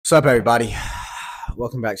What's up, everybody?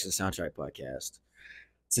 Welcome back to the Soundtrack Podcast.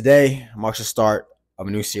 Today marks the start of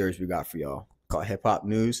a new series we got for y'all called Hip Hop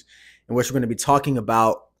News, in which we're going to be talking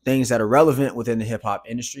about things that are relevant within the hip hop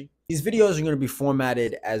industry. These videos are going to be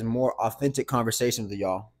formatted as more authentic conversations with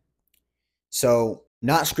y'all. So,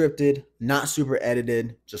 not scripted, not super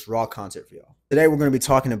edited, just raw content for y'all. Today, we're going to be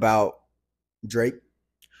talking about Drake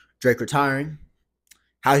retiring,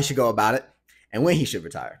 how he should go about it, and when he should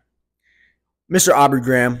retire. Mr. Aubrey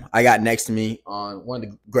Graham, I got next to me on one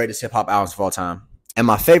of the greatest hip hop albums of all time, and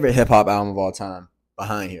my favorite hip hop album of all time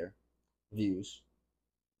behind here, Views.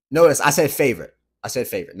 Notice I said favorite. I said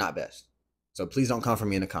favorite, not best. So please don't come for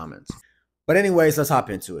me in the comments. But anyways, let's hop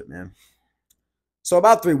into it, man. So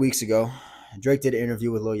about 3 weeks ago, Drake did an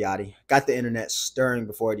interview with Lil Yachty. Got the internet stirring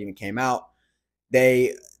before it even came out.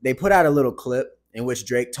 They put out a little clip in which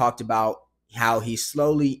Drake talked about how he's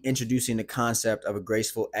slowly introducing the concept of a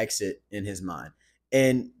graceful exit in his mind.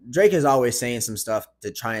 And Drake is always saying some stuff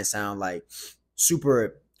to try and sound like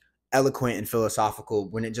super eloquent and philosophical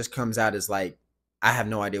when it just comes out as like, I have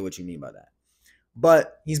no idea what you mean by that.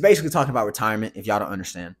 But he's basically talking about retirement, if y'all don't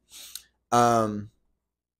understand. And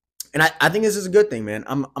I think this is a good thing, man.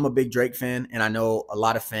 I'm a big Drake fan, and I know a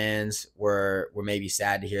lot of fans were maybe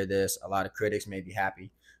sad to hear this. A lot of critics may be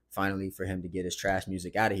happy finally for him to get his trash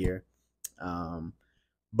music out of here.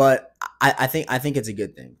 But I think it's a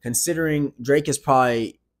good thing, considering Drake is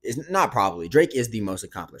Drake is the most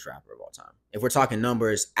accomplished rapper of all time. If we're talking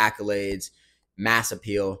numbers, accolades, mass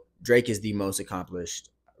appeal, Drake is the most accomplished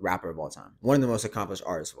rapper of all time. One of the most accomplished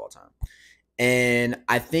artists of all time. And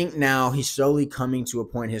I think now he's slowly coming to a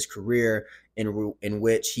point in his career in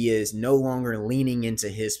which he is no longer leaning into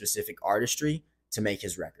his specific artistry to make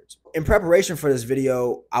his records. In preparation for this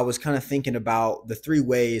video, I was kind of thinking about the 3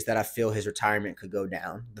 ways that I feel his retirement could go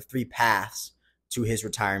down, the 3 paths to his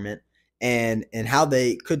retirement, and how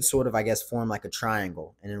they could sort of, I guess, form like a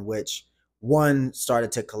triangle, and in which one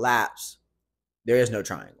started to collapse, there is no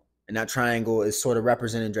triangle. And that triangle is sort of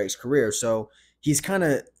representing Drake's career. So he's kind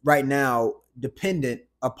of right now dependent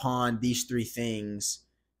upon these 3 things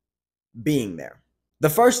being there. The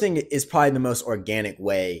first thing is probably the most organic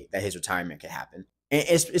way that his retirement could happen. And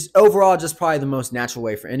it's overall just probably the most natural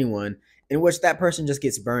way for anyone, in which that person just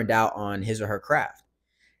gets burned out on his or her craft.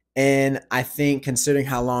 And I think, considering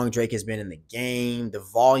how long Drake has been in the game, the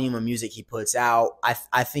volume of music he puts out,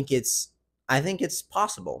 I think it's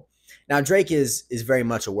possible. Now, Drake is very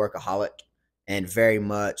much a workaholic and very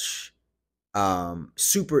much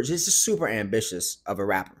super ambitious of a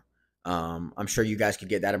rapper. I'm sure you guys could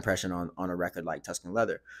get that impression on a record like Tuscan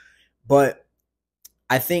Leather. But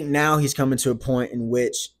I think now he's coming to a point in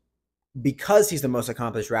which, because he's the most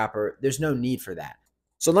accomplished rapper, there's no need for that.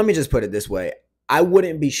 So let me just put it this way. I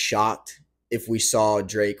wouldn't be shocked if we saw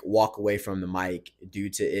Drake walk away from the mic due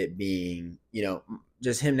to it being,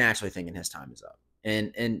 just him naturally thinking his time is up.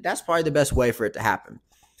 And that's probably the best way for it to happen.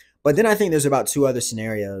 But then I think there's about 2 other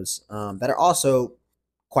scenarios that are also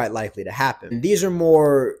quite likely to happen. And these are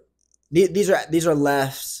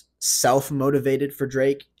less self-motivated for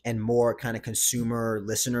Drake and more kind of consumer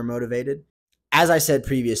listener motivated. As I said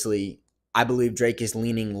previously, I believe Drake is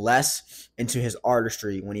leaning less into his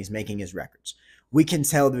artistry when he's making his records. We can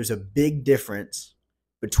tell there's a big difference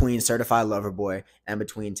between Certified Lover Boy and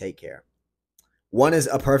between Take Care. One is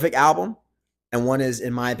a perfect album, and one is,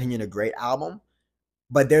 in my opinion, a great album.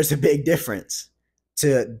 But there's a big difference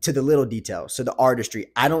to the little details, to the artistry.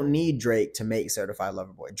 I don't need Drake to make Certified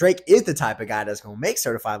Lover Boy. Drake is the type of guy that's going to make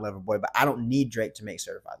Certified Lover Boy, but I don't need Drake to make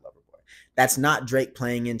Certified Lover Boy. That's not Drake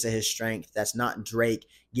playing into his strength. That's not Drake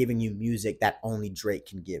giving you music that only Drake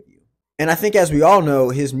can give you. And I think, as we all know,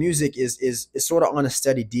 his music is sort of on a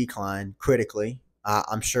steady decline critically.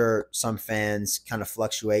 I'm sure some fans kind of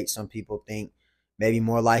fluctuate. Some people think maybe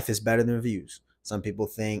More Life is better than Views. Some people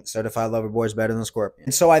think Certified Lover Boy is better than Scorpion.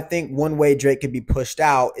 And so I think one way Drake could be pushed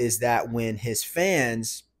out is that when his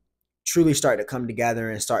fans truly start to come together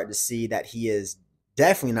and start to see that he is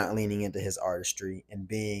definitely not leaning into his artistry and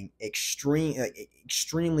being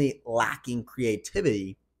extremely lacking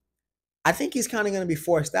creativity, I think he's kind of going to be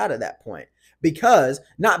forced out at that point.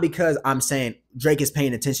 Not because I'm saying Drake is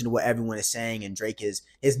paying attention to what everyone is saying and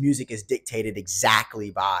his music is dictated exactly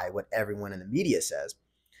by what everyone in the media says.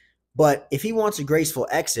 But if he wants a graceful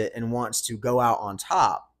exit and wants to go out on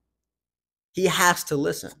top, he has to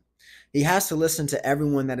listen. He has to listen to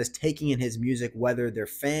everyone that is taking in his music, whether they're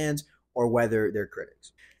fans or whether they're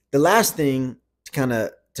critics. The last thing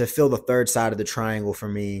to fill the third side of the triangle for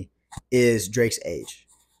me is Drake's age.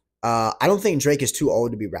 I don't think Drake is too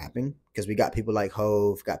old to be rapping, because we got people like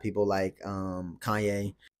Hove, got people like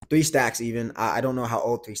Kanye, 3 Stacks even. I don't know how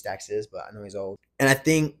old 3 Stacks is, but I know he's old. And I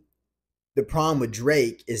think The problem with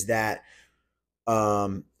Drake is that,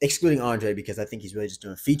 excluding Andre because I think he's really just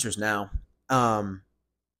doing features now. Um,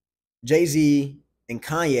 Jay-Z and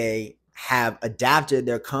Kanye have adapted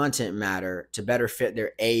their content matter to better fit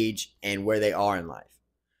their age and where they are in life.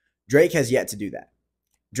 Drake has yet to do that.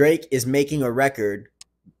 Drake is making a record,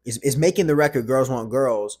 is making the record Girls Want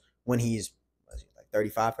Girls when he's like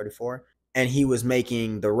 35, 34. And he was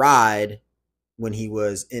making The Ride when he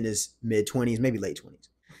was in his mid 20s, maybe late 20s.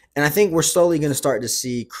 And I think we're slowly going to start to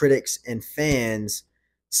see critics and fans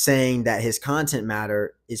saying that his content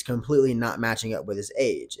matter is completely not matching up with his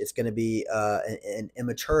age. It's going to be an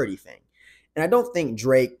immaturity thing. And I don't think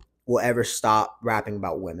Drake will ever stop rapping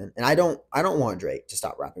about women. And I don't want Drake to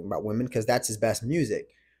stop rapping about women because that's his best music.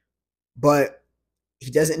 But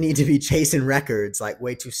he doesn't need to be chasing records like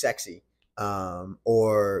Way Too Sexy,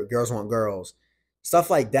 or Girls Want Girls. Stuff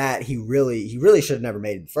like that, he really should have never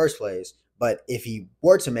made in the first place. But if he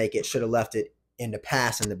were to make it, should have left it in the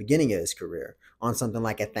past, in the beginning of his career, on something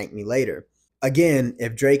like a Thank Me Later. Again,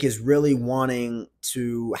 if Drake is really wanting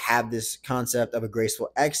to have this concept of a graceful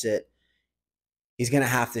exit, he's going to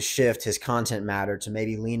have to shift his content matter to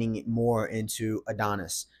maybe leaning more into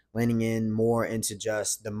Adonis, leaning in more into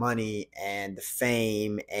just the money and the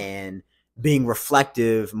fame, and being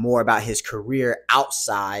reflective more about his career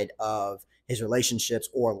outside of his relationships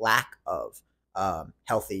or lack of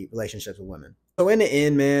healthy relationships with women. So in the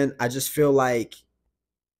end, man, I just feel like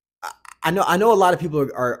I know a lot of people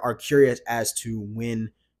are curious as to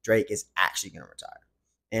when Drake is actually going to retire,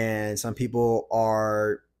 and some people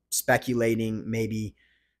are speculating maybe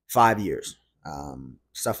 5 years,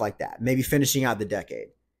 stuff like that, maybe finishing out the decade.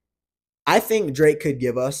 I think Drake could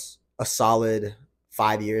give us a solid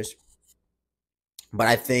 5 years, but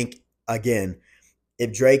I think, again,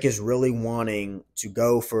 if Drake is really wanting to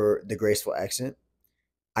go for the graceful exit,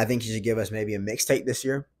 I think he should give us maybe a mixtape this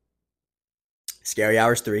year. Scary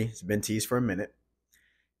Hours 3. It's been teased for a minute.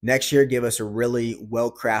 Next year, give us a really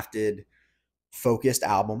well-crafted, focused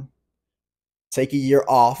album. Take a year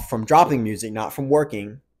off from dropping music, not from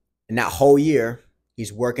working. And that whole year,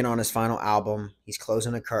 he's working on his final album. He's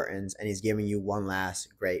closing the curtains, and he's giving you one last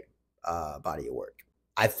great body of work.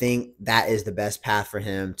 I think that is the best path for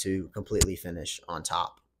him to completely finish on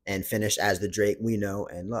top and finish as the Drake we know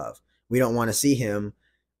and love. We don't want to see him.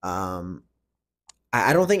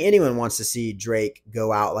 I don't think anyone wants to see Drake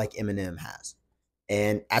go out like Eminem has.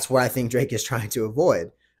 And that's what I think Drake is trying to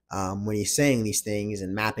avoid when he's saying these things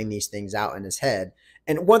and mapping these things out in his head.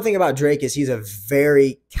 And one thing about Drake is he's a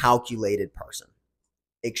very calculated person.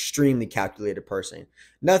 Extremely calculated person.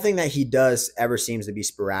 Nothing that he does ever seems to be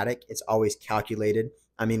sporadic. It's always calculated.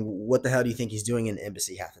 I mean, what the hell do you think he's doing in the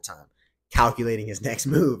embassy half the time? Calculating his next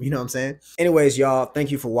move. You know what I'm saying? Anyways, y'all,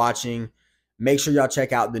 thank you for watching. Make sure y'all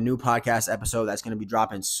check out the new podcast episode that's going to be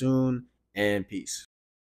dropping soon. And peace.